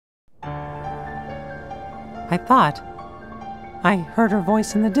I thought I heard her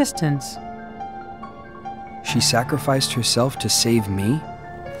voice in the distance. She sacrificed herself to save me?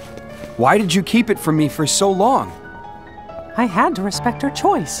 Why did you keep it from me for so long? I had to respect her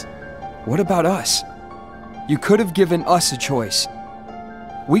choice. What about us? You could have given us a choice.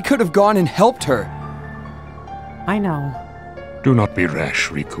 We could have gone and helped her. I know. Do not be rash,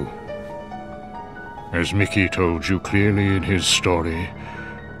 Riku. As Mickey told you clearly in his story,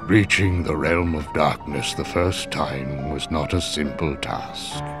 reaching the realm of darkness the first time was not a simple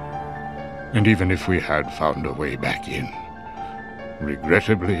task. And even if we had found a way back in,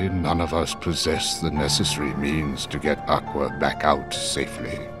 regrettably, none of us possessed the necessary means to get Aqua back out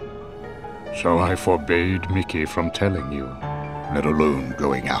safely. So I forbade Mickey from telling you, let alone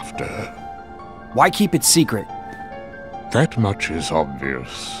going after her. Why keep it secret? That much is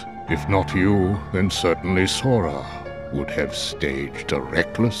obvious. If not you, then certainly Sora would have staged a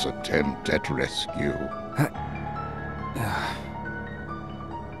reckless attempt at rescue.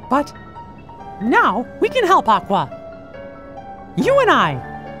 But now we can help Aqua. You and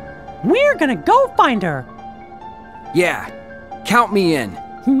I. We're gonna go find her. Yeah, count me in.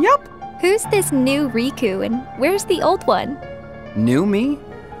 Yup. Who's this new Riku and where's the old one? New me?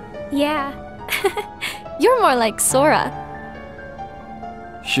 Yeah. You're more like Sora.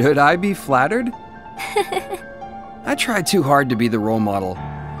 Should I be flattered? I try too hard to be the role model.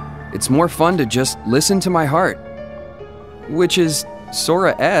 It's more fun to just listen to my heart. Which is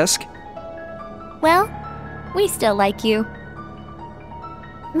Sora-esque. Well, we still like you.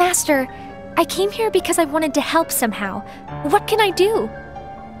 Master, I came here because I wanted to help somehow. What can I do?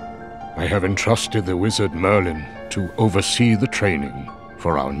 I have entrusted the wizard Merlin to oversee the training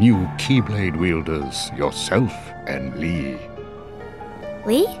for our new Keyblade wielders, yourself and Lee.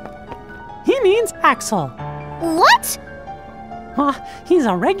 Lee? He means Axel. What? He's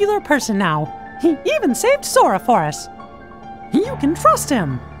a regular person now. He even saved Sora for us. You can trust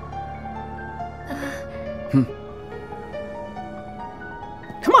him.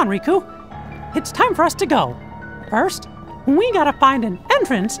 Come on, Riku. It's time for us to go. First, we gotta find an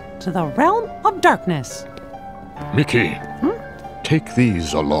entrance to the realm of darkness. Mickey, take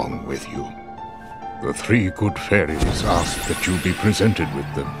these along with you. The three good fairies asked that you be presented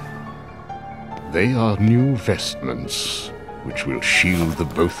with them. They are new vestments, which will shield the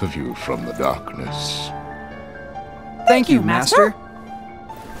both of you from the darkness. Thank you, Master.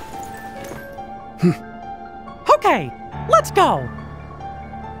 Okay, let's go.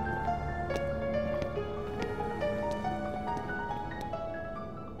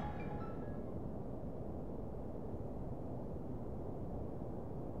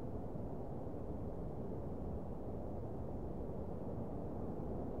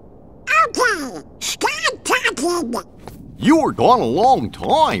 Stop talking! You were gone a long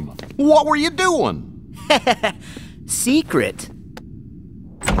time. What were you doing? Secret.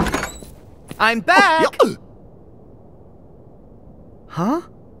 I'm back! Huh?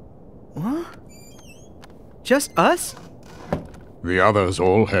 What? Just us? The others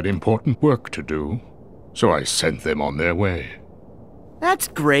all had important work to do, so I sent them on their way. That's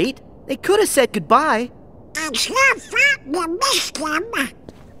great. They could have said goodbye. It's your fault you missed them.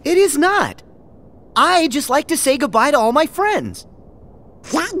 It is not. I just like to say goodbye to all my friends.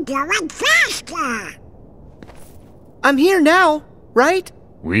 Then do it faster. I'm here now, right?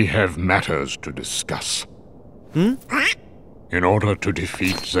 We have matters to discuss. What? In order to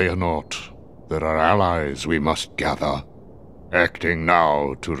defeat Xehanort, there are allies we must gather, acting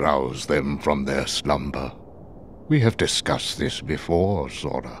now to rouse them from their slumber. We have discussed this before,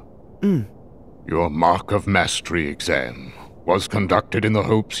 Sora. Your Mark of Mastery exam was conducted in the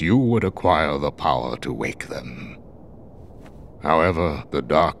hopes you would acquire the power to wake them. However, the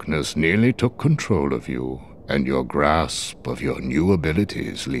darkness nearly took control of you, and your grasp of your new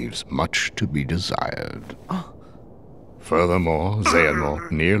abilities leaves much to be desired. Furthermore,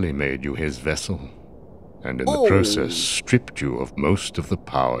 Xehanort nearly made you his vessel, and in the process stripped you of most of the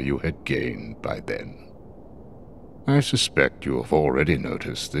power you had gained by then. I suspect you have already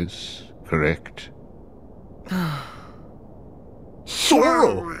noticed this, correct?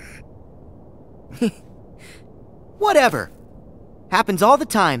 Sora! Whatever. Happens all the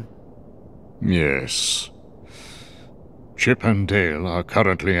time. Yes. Chip and Dale are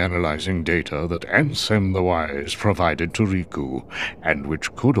currently analyzing data that Ansem the Wise provided to Riku, and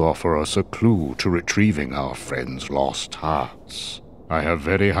which could offer us a clue to retrieving our friend's lost hearts. I have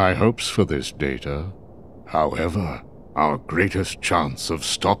very high hopes for this data. However, our greatest chance of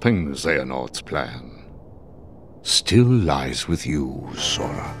stopping Xehanort's plan still lies with you,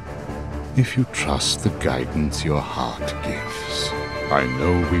 Sora. If you trust the guidance your heart gives, I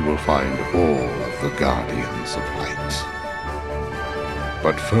know we will find all of the Guardians of Light.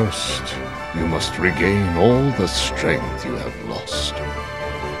 But first, you must regain all the strength you have lost.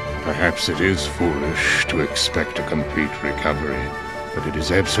 Perhaps it is foolish to expect a complete recovery, but it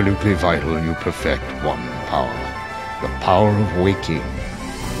is absolutely vital you perfect one power. The power of waking,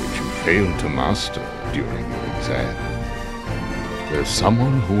 which you failed to master during your exam. There's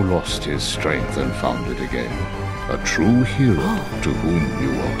someone who lost his strength and found it again. A true hero to whom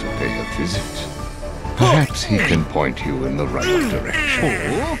you ought to pay a visit. Perhaps he can point you in the right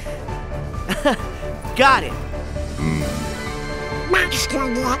direction. Got it. Master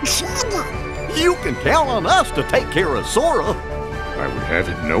Yoda. You can count on us to take care of Sora. I would have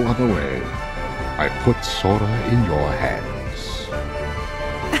it no other way. I put Sora in your hands.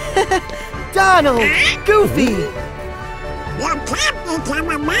 Donald! Goofy! You can't become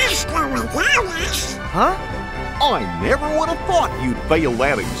a master without us. Huh? I never would have thought you'd fail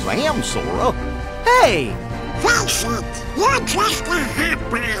that exam, Sora. Hey! Face it, you're just a half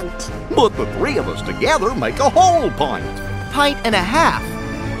pint. But the three of us together make a whole pint. Pint and a half.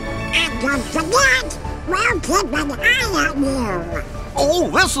 And don't forget, we'll keep an eye on you. Oh,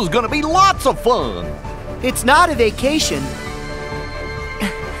 this is gonna be lots of fun. It's not a vacation.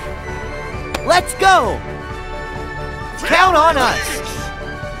 Let's go! Count on us!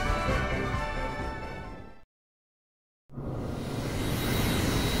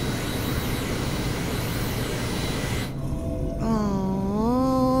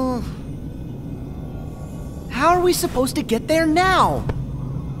 How are we supposed to get there now?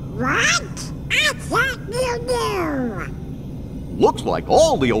 What? I thought you knew. Looks like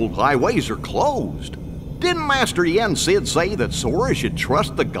all the old highways are closed. Didn't Master Yen Sid say that Sora should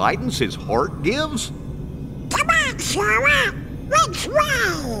trust the guidance his heart gives? Come on, Sora. Which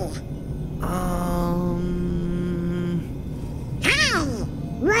way? Hey,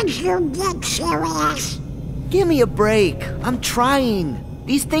 would you get serious? Give me a break. I'm trying.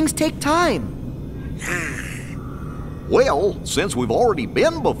 These things take time. Well, since we've already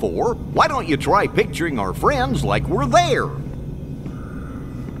been before, why don't you try picturing our friends like we're there?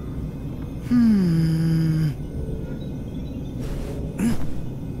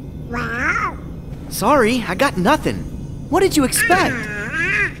 Well? Sorry, I got nothing. What did you expect?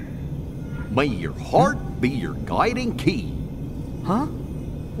 May your heart be your guiding key. Huh?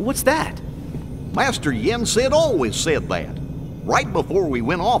 What's that? Master Yen Sid always said that, right before we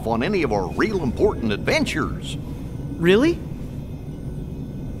went off on any of our real important adventures. Really?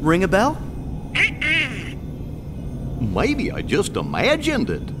 Ring a bell? Maybe I just imagined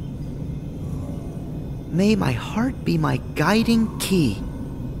it. May my heart be my guiding key.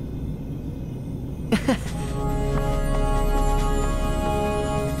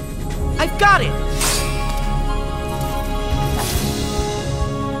 I've got it!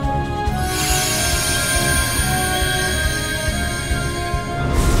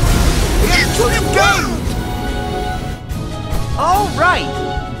 Into the gate! All right!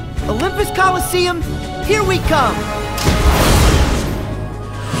 Olympus Coliseum, here we come!